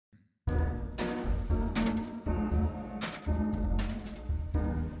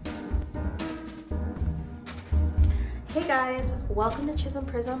Hey guys, welcome to Chisholm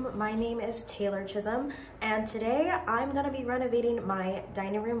Prism. My name is Taylor Chisholm, and today I'm gonna be renovating my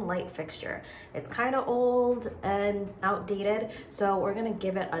dining room light fixture. It's kind of old and outdated, so we're gonna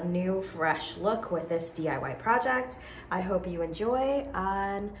give it a new, fresh look with this DIY project. I hope you enjoy,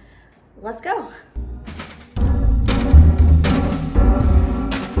 and let's go.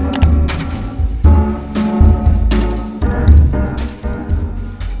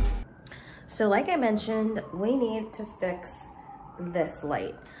 So like I mentioned, we need to fix this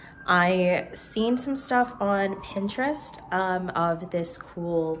light. I seen some stuff on Pinterest of this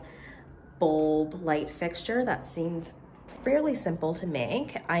cool bulb light fixture that seemed fairly simple to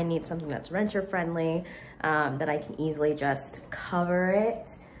make. I need something that's renter friendly, that I can easily just cover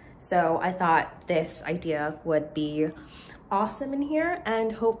it. So I thought this idea would be awesome in here,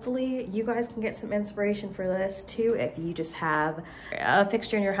 and hopefully you guys can get some inspiration for this too if you just have a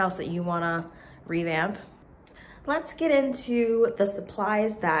fixture in your house that you want to revamp. Let's get into the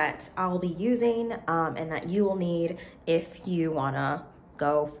supplies that I'll be using and that you will need if you want to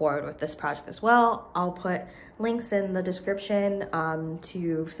go forward with this project as well. I'll put links in the description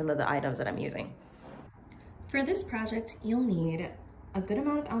to some of the items that I'm using. For this project, you'll need a good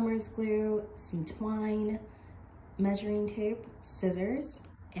amount of Elmer's glue, some twine, measuring tape, scissors,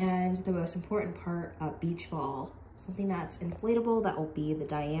 and the most important part, a beach ball, something that's inflatable that will be the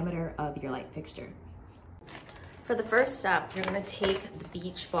diameter of your light fixture. For the first step, you're gonna take the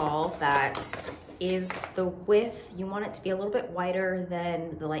beach ball that is the width. You want it to be a little bit wider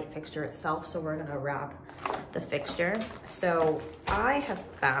than the light fixture itself, so we're gonna wrap the fixture. So I have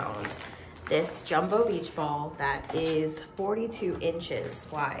found this jumbo beach ball that is 42 inches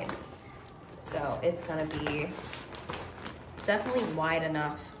wide. So it's gonna be definitely wide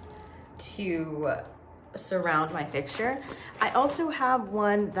enough to surround my fixture. I also have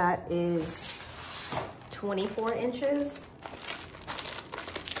one that is 24 inches.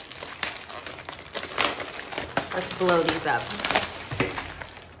 Let's blow these up.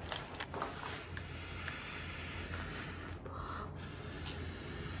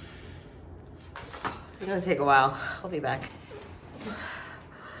 It's gonna take a while. I'll be back.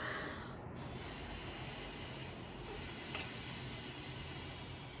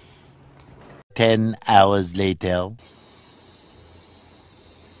 Ten hours later.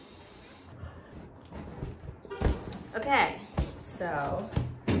 Okay, so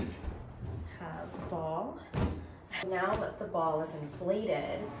have the ball. Now that the ball is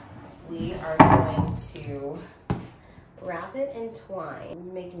inflated, we are going to wrap it in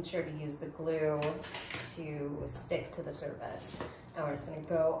twine, making sure to use the glue to stick to the surface. And we're just gonna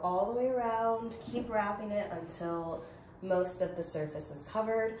go all the way around, keep wrapping it until most of the surface is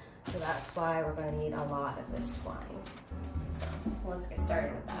covered. So that's why we're gonna need a lot of this twine. So let's get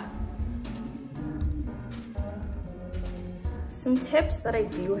started with that. Some tips that I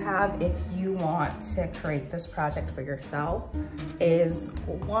do have if you want to create this project for yourself is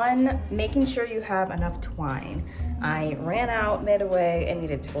one, making sure you have enough twine. I ran out midway and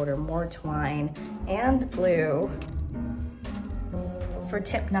needed to order more twine and glue. For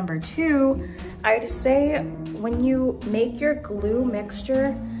tip number two, I'd say when you make your glue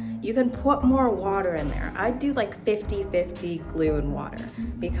mixture, you can put more water in there. I do like 50-50 glue and water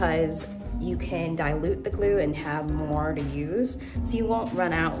because you can dilute the glue and have more to use, so you won't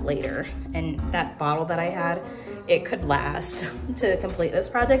run out later. And that bottle that I had, it could last to complete this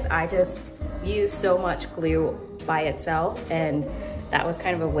project. I just used so much glue by itself, and that was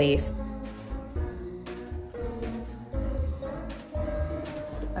kind of a waste.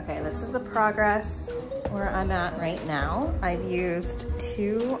 Okay, this is the progress where I'm at right now. I've used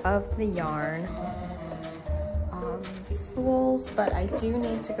 2 of the yarn spools, but I do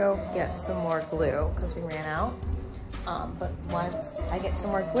need to go get some more glue because we ran out. But once I get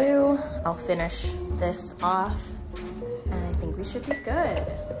some more glue, I'll finish this off, and I think we should be good.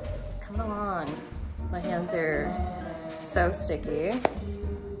 Come along. My hands are so sticky.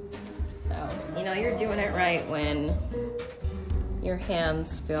 So, you know you're doing it right when your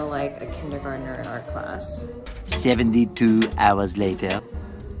hands feel like a kindergartner in art class. 72 hours later.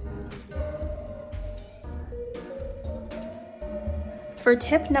 For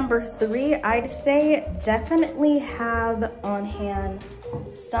tip number 3, I'd say definitely have on hand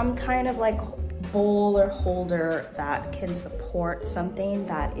some kind of like bowl or holder that can support something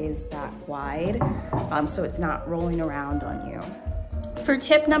that is that wide, so it's not rolling around on you. For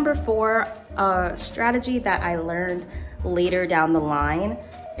tip number 4, a strategy that I learned later down the line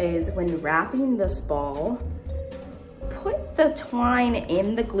is when wrapping this ball, put the twine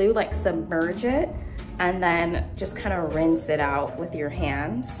in the glue, like submerge it, and then just kind of rinse it out with your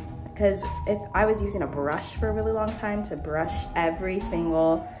hands. because if I was using a brush for a really long time to brush every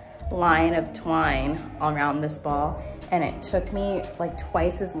single line of twine around this ball, and it took me like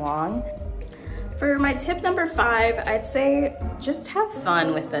twice as long. For my tip number 5, I'd say just have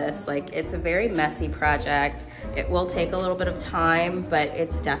fun with this. Like, it's a very messy project. It will take a little bit of time, but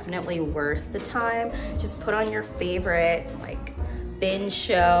it's definitely worth the time. Just put on your favorite like binge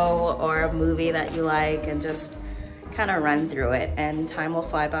show or a movie that you like and just kind of run through it, and time will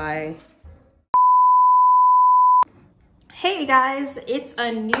fly by. Hey guys, it's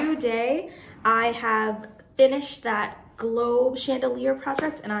a new day. I have finished that globe chandelier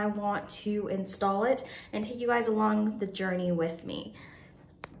project and I want to install it and take you guys along the journey with me.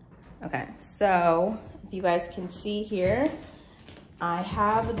 Okay, so if you guys can see here, I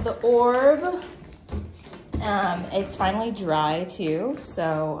have the orb. It's finally dry too,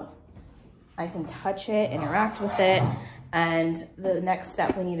 so I can touch it, interact with it, and the next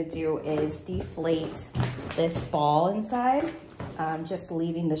step we need to do is deflate this ball inside, just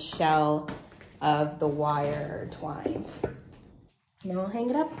leaving the shell of the wire twine. And then we'll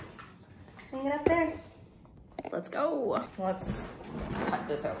hang it up there. Let's go. Let's cut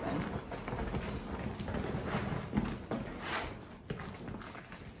this open.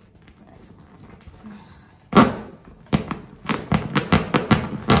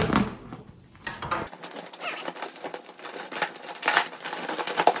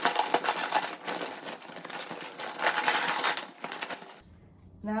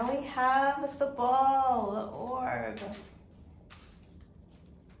 Now we have the ball, the orb.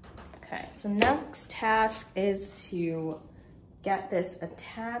 Okay, so next task is to get this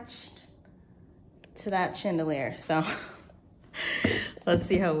attached to that chandelier. So let's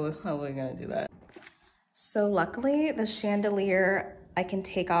see how we're gonna do that. So luckily the chandelier, I can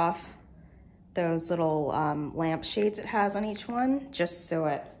take off those little lamp shades it has on each one, just so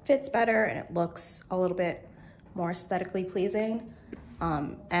it fits better and it looks a little bit more aesthetically pleasing.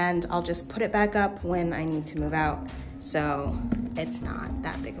 And I'll just put it back up when I need to move out, so it's not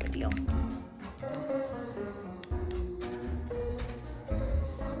that big of a deal.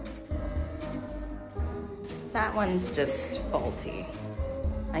 That one's just faulty.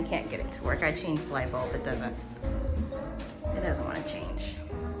 I can't get it to work. I changed the light bulb, it doesn't want to change.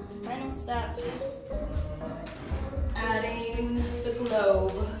 Final step, adding the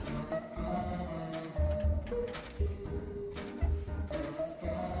globe.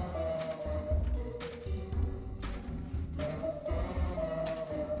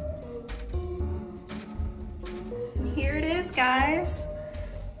 Here it is, guys.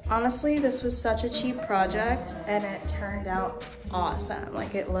 Honestly, this was such a cheap project and it turned out awesome.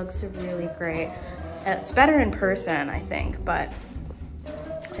 Like, it looks really great. It's better in person, I think, but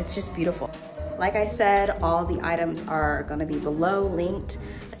it's just beautiful. Like I said, all the items are gonna be below, linked,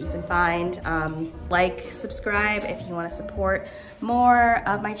 that you can find. Like, subscribe if you wanna support more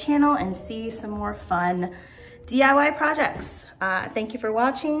of my channel and see some more fun DIY projects. Thank you for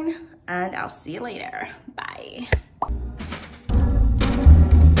watching, and I'll see you later. Bye.